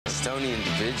stony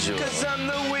individual. 'Cause I'm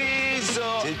the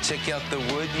weasel. Dude, check out the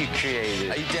wood you created.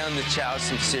 Are you down to chow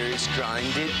some serious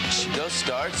grindage? Those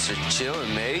starts are chillin',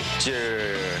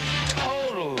 major.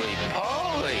 Totally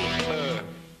Pauly.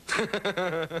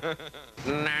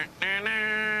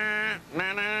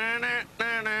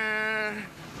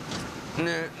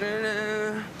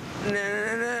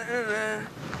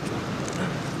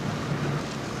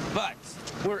 But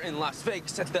we're in Las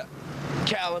Vegas at the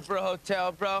Caliber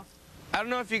Hotel, bro. I don't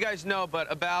know if you guys know,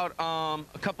 but about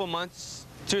a couple months,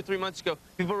 2 or 3 months ago,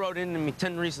 people wrote in to me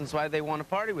 10 reasons why they want to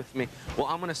party with me. Well,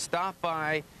 I'm gonna stop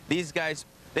by these guys.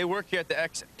 They work here at the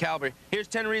Excalibur. Here's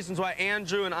 10 reasons why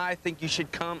Andrew and I think you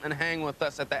should come and hang with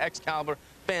us at the Excalibur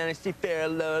Fantasy Fair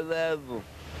Low Level.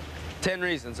 10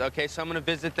 reasons, okay? So I'm gonna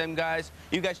visit them guys.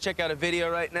 You guys check out a video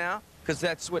right now, because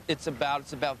that's what it's about.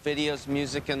 It's about videos,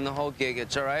 music, and the whole gig.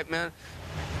 It's all right, man?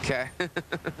 Okay.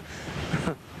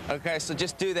 Okay, so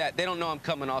just do that. They don't know I'm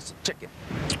coming also. Check it.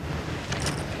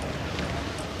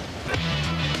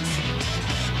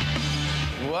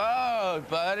 Whoa,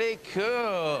 buddy,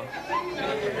 cool.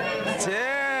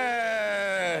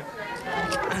 Dude.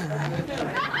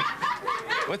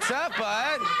 What's up,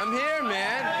 bud? I'm here,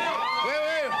 man.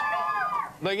 Wait.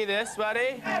 Look at this,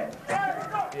 buddy. Yeah.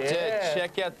 Dude,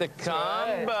 check out the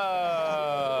combo.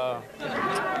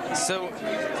 So,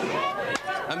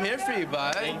 I'm here for you,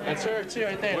 bud. That's her, too,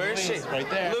 right there. Where is she? Right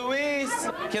there. Louise.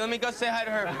 Okay, let me go say hi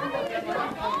to her.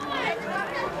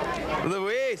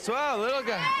 Louise, wow, little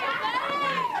guy.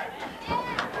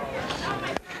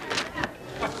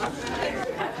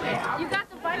 You got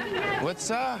the biking hat? What's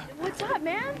up? What's up,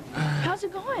 man? How's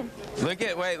it going?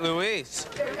 Wait, Louise.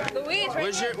 Louise,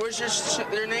 right here. Where's your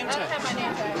name I don't tag? have my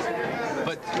name tag.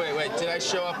 But wait, did I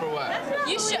show up or what?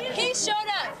 He showed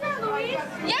up.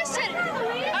 Yes,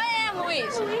 I am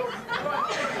Louise. Me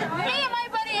and my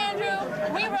buddy Andrew,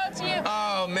 we wrote to you.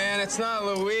 Oh man, it's not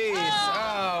Louise.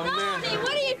 Oh man. Ronnie,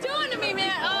 what are you doing to me,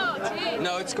 man? Oh, geez.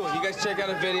 No, it's cool. You guys check out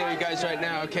a video, you guys, right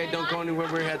now, okay? Don't go anywhere.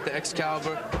 We're here at the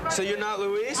Excalibur. So you're not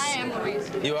Louise? I am Louise.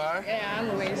 You are? Yeah, I'm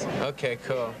Louise. Okay,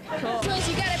 cool. Because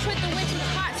you gotta put the witch in the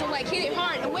pot, so like hit it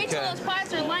hard, and wait till Okay. those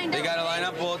pots are lined up. They gotta line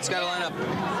up? Well, it's gotta line up.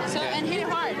 So and hit it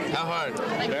hard. How hard?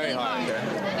 Like Very really hard.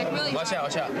 Okay. Like really Watch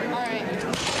hard. out. All right.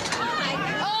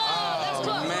 Oh, that's Oh,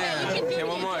 close. man. Okay, you can do Okay, it.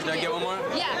 one more. Did I get one more?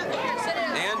 Yeah. Set it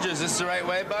up. Andrew, is this the right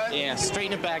way, bud? Yeah,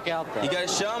 straighten it back out, bro. You gotta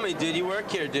show me, dude. You work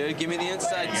here, dude. Give me the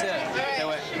inside tip. Okay,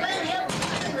 wait.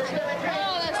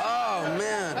 Oh, that's Oh,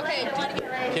 man. okay.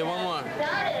 Okay, one more.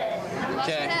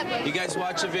 Okay. You guys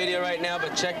watch the video right now,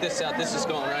 but check this out. This is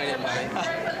going right in, buddy.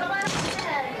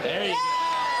 There you go.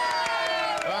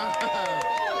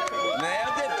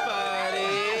 Nailed it,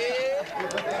 buddy.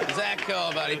 How's that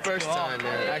go, buddy? First time,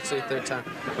 man. Actually, third time.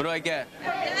 What do I get?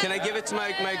 Can I give it to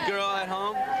my girl at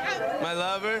home? My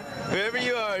lover? Whoever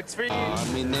you are, it's for you. I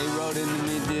mean, they wrote into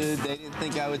me, dude. They didn't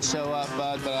think I would show up,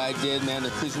 but I did, man.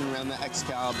 They're cruising around the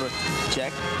Excalibur.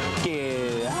 Check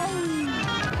it.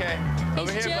 Okay.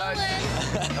 Over here, bud.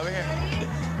 Over here.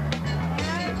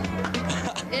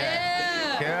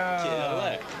 Yeah.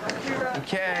 Go.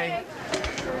 Okay.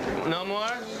 No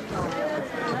more?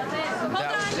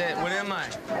 That was it. What am I?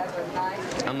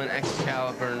 I'm an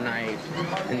Excalibur knight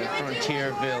in the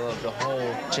frontierville of the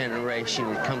whole generation.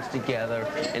 It comes together,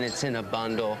 and it's in a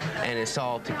bundle, and it's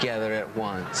all together at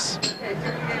once.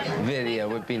 Video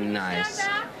would be nice.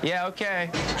 Yeah, okay.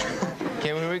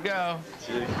 Okay, here we go.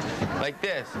 Like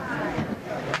this.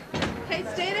 Hey,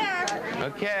 stay there.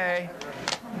 Okay.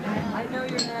 I know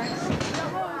you're next.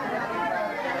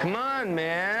 Come on,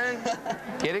 man.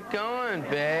 Get it going,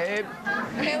 babe.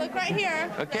 Okay, look right here.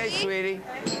 Okay, Ready? sweetie.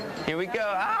 Here we go.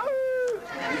 Ow!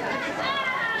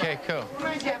 Okay, cool.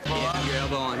 Yeah, your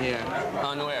elbow on here.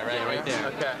 On where? Right there.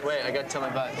 Okay. Wait, I gotta tell my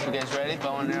butt. You guys ready?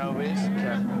 Bow and arrow, please.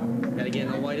 Okay. Gotta get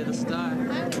in the white of the star.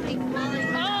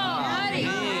 Oh, buddy.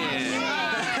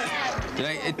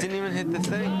 It didn't even hit the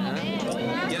thing, huh?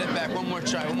 Get it back. One more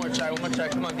try. Come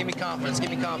on, give me confidence. I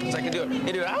can do it.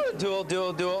 Hey, dude. Ow, duel.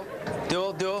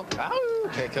 Ow.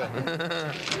 Okay, cool.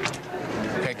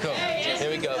 Okay, cool. Here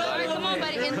we go, buddy. Come on,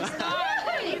 buddy. In the star.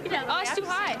 Oh, it's too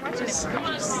high. Come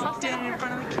on, just stand in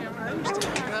front of the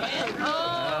camera.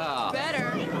 Oh,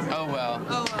 better. Oh, well.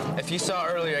 Oh, well. If you saw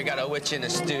earlier, I got a witch in a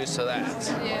stew, so that's...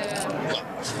 Yeah.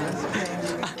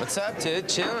 What's up, dude?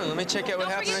 Chilling. Let me check out what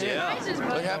happened right here.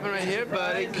 What happened right here,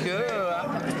 buddy? Cool.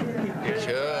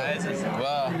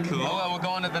 Wow. Cool. Oh, well, we're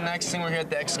going to the next thing. We're here at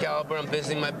the Excalibur. I'm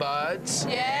visiting my buds.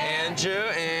 Yeah. Andrew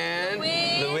and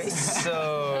Louise. So.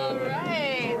 All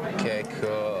right. Okay,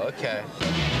 cool. Okay.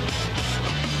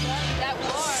 That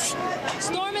war.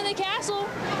 Storming the castle.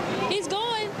 He's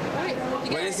going.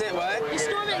 What is it? What? You're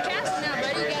storming the castle now,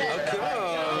 buddy. You gotta. Oh,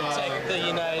 cool. So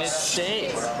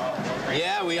States.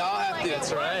 Yeah, we all have to.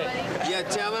 That's right. Yeah,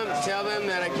 tell him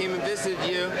that I came and visited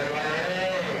you.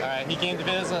 All right, he came to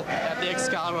visit at the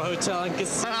Excalibur Hotel and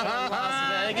Casino in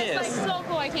Las It's Vegas. like so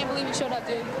cool. I can't believe you showed up,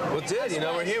 dude. Well, dude, you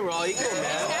know, we're here. We're all equal,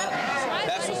 man.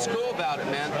 That's what's cool about it,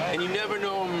 man. And you never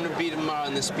know where I'm going to be tomorrow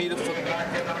in this beautiful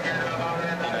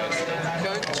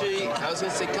country. I was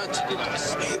going to say country,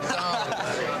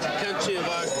 country of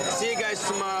ours. See you guys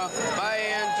tomorrow.